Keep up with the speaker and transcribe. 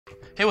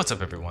Hey, what's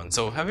up everyone?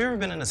 So have you ever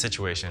been in a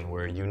situation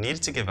where you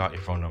needed to give out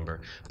your phone number,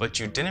 but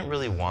you didn't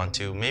really want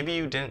to? Maybe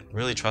you didn't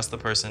really trust the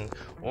person,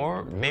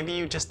 or maybe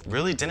you just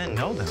really didn't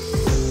know them.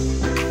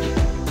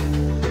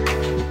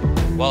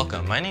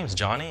 Welcome, my name's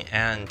Johnny,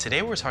 and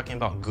today we're talking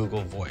about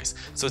Google Voice.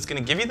 So it's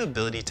going to give you the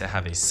ability to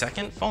have a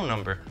second phone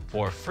number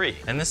for free.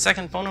 And this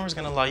second phone number is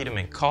going to allow you to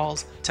make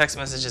calls, text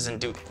messages, and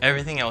do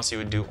everything else you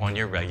would do on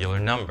your regular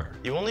number.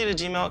 You will need a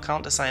Gmail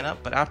account to sign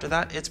up, but after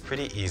that, it's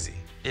pretty easy.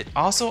 It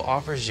also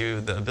offers you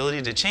the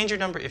ability to change your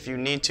number if you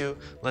need to.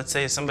 Let's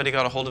say somebody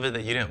got a hold of it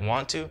that you didn't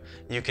want to,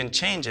 you can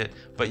change it,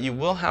 but you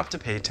will have to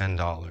pay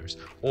 $10.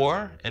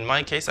 Or, in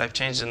my case, I've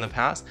changed in the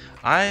past,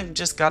 I've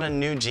just got a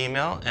new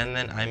Gmail and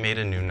then I made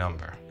a new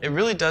number. It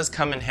really does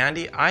come in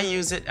handy. I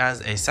use it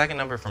as a second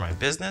number for my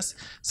business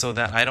so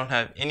that I don't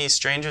have any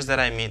strangers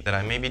that I meet that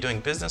I may be doing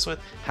business with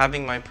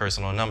having my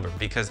personal number,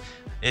 because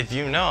if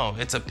you know,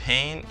 it's a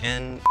pain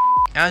in.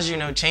 As you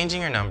know, changing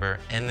your number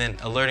and then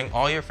alerting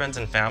all your friends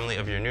and family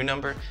of your new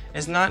number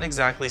is not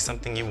exactly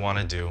something you want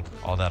to do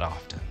all that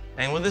often.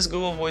 And with this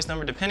Google Voice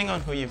number, depending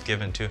on who you've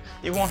given to,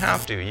 you won't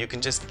have to. You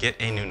can just get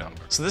a new number.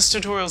 So this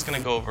tutorial is going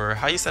to go over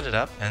how you set it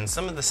up and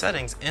some of the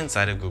settings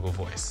inside of Google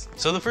Voice.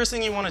 So the first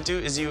thing you want to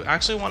do is you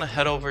actually want to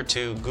head over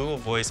to Google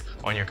Voice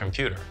on your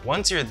computer.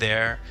 Once you're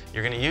there,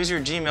 you're going to use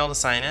your Gmail to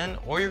sign in,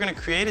 or you're going to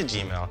create a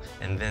Gmail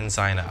and then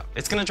sign up.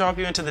 It's going to drop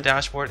you into the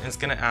dashboard and it's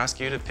going to ask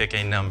you to pick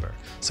a number.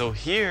 So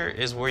here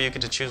is where you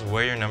get to choose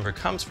where your number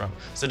comes from.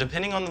 So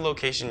depending on the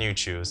location you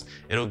choose,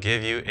 it'll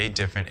give you a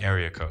different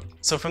area code.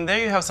 So from there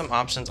you have some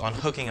options on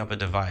hooking up a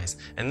device.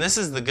 And this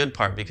is the good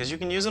part, because you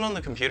can use it on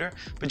the computer,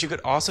 but you could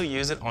also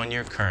use it on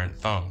your current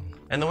phone.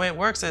 And the way it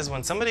works is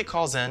when somebody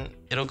calls in,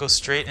 it'll go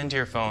straight into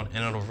your phone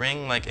and it'll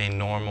ring like a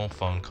normal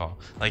phone call.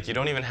 Like you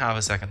don't even have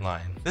a second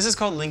line. This is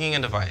called linking a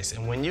device.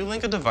 And when you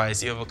link a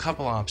device, you have a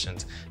couple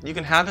options. You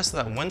can have it so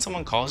that when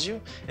someone calls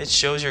you, it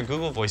shows your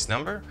Google Voice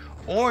number,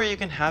 or you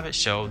can have it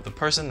show the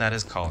person that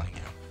is calling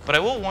you. But I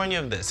will warn you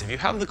of this, if you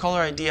have the caller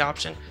ID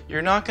option,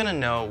 you're not going to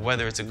know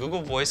whether it's a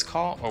Google Voice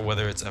call or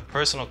whether it's a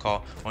personal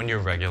call on your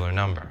regular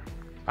number.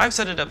 I've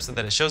set it up so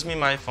that it shows me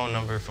my phone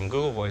number from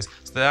Google Voice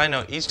so that I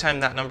know each time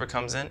that number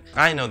comes in,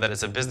 I know that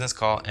it's a business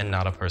call and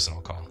not a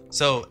personal call.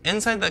 So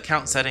inside the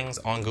account settings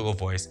on Google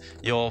Voice,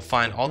 you'll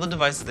find all the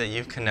devices that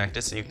you've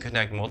connected, so you can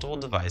connect multiple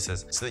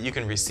devices so that you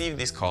can receive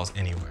these calls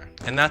anywhere.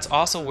 And that's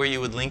also where you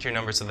would link your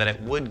number so that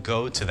it would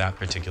go to that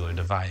particular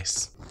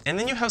device. And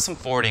then you have some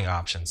forwarding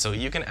options. So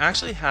you can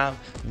actually have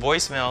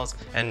voicemails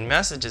and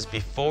messages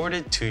be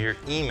forwarded to your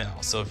email.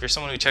 So if you're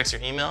someone who checks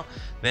your email,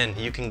 then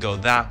you can go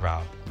that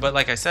route. But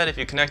like I said, if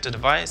you connect a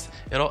device,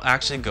 it'll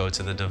actually go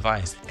to the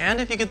device.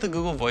 And if you get the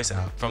Google Voice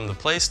app from the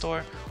Play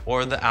Store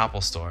or the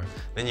Apple Store,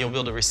 then you'll be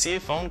able to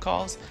receive phone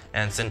calls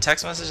and send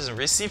text messages and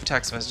receive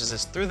text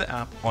messages through the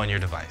app on your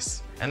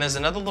device. And there's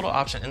another little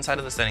option inside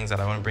of the settings that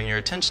I want to bring your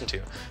attention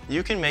to.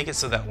 You can make it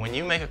so that when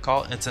you make a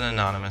call, it's an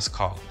anonymous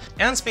call.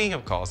 And speaking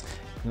of calls,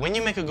 when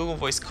you make a Google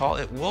Voice call,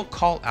 it will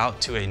call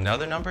out to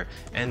another number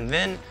and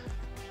then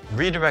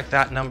redirect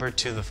that number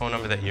to the phone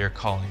number that you're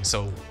calling.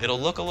 So it'll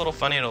look a little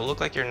funny, it'll look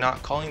like you're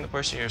not calling the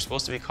person you're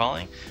supposed to be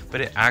calling, but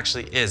it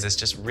actually is. It's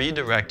just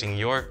redirecting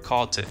your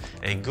call to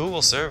a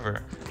Google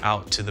server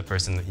out to the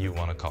person that you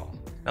want to call.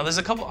 Now there's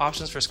a couple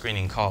options for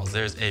screening calls.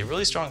 There's a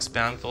really strong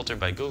spam filter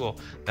by Google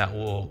that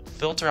will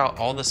filter out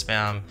all the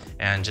spam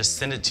and just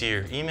send it to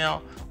your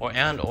email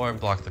or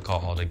block the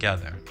call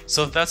altogether.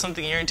 So if that's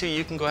something you're into,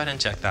 you can go ahead and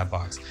check that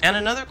box. And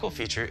another cool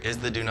feature is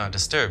the Do Not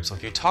Disturb. So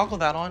if you toggle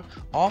that on,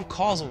 all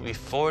calls will be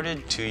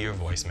forwarded to your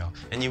voicemail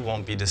and you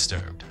won't be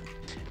disturbed.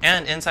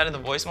 And inside of the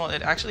voicemail,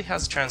 it actually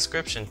has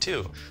transcription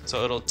too.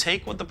 So it'll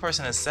take what the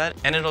person has said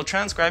and it'll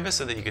transcribe it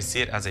so that you can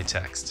see it as a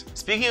text.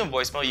 Speaking of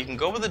voicemail, you can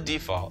go with the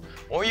default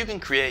or you can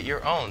create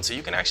your own. So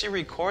you can actually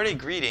record a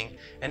greeting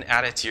and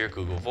add it to your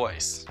Google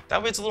Voice.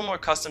 That way it's a little more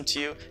custom to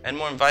you and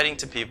more inviting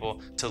to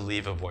people to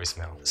leave a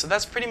voicemail. So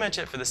that's pretty much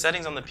it for the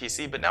settings on the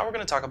PC, but now we're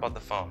going to talk about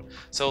the phone.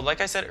 So like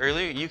I said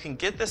earlier, you can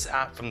get this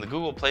app from the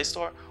Google Play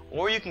Store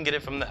or you can get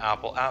it from the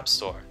Apple App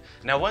Store.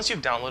 Now once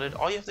you've downloaded,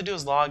 all you have to do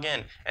is log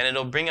in and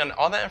it'll bring in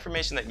all that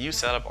information that you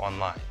set up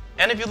online.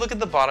 And if you look at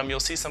the bottom, you'll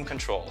see some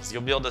controls.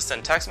 You'll be able to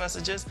send text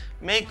messages,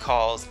 make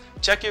calls,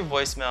 check your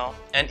voicemail,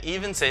 and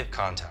even save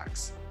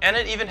contacts. And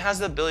it even has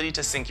the ability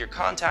to sync your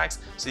contacts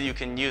so you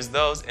can use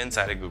those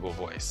inside of Google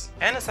Voice.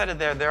 And inside of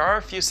there are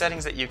a few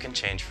settings that you can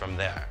change from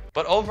there.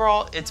 But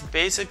overall, it's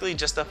basically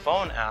just a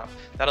phone app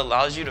that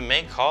allows you to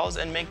make calls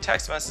and make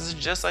text messages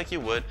just like you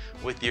would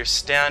with your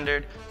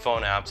standard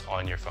phone apps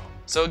on your phone.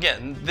 So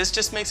again, this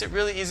just makes it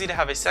really easy to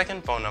have a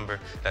second phone number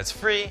that's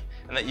free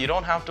and that you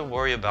don't have to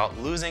worry about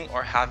losing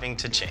or having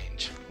to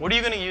change. What are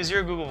you going to use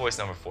your Google Voice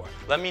number for?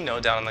 Let me know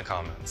down in the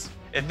comments.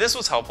 If this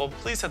was helpful,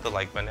 please hit the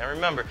like button, and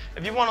remember,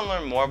 if you want to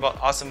learn more about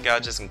awesome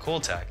gadgets and cool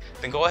tech,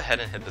 then go ahead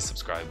and hit the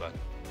subscribe button.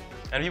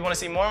 And if you want to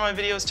see more of my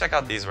videos, check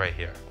out these right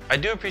here. I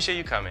do appreciate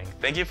you coming,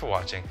 thank you for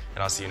watching,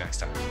 and I'll see you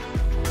next time.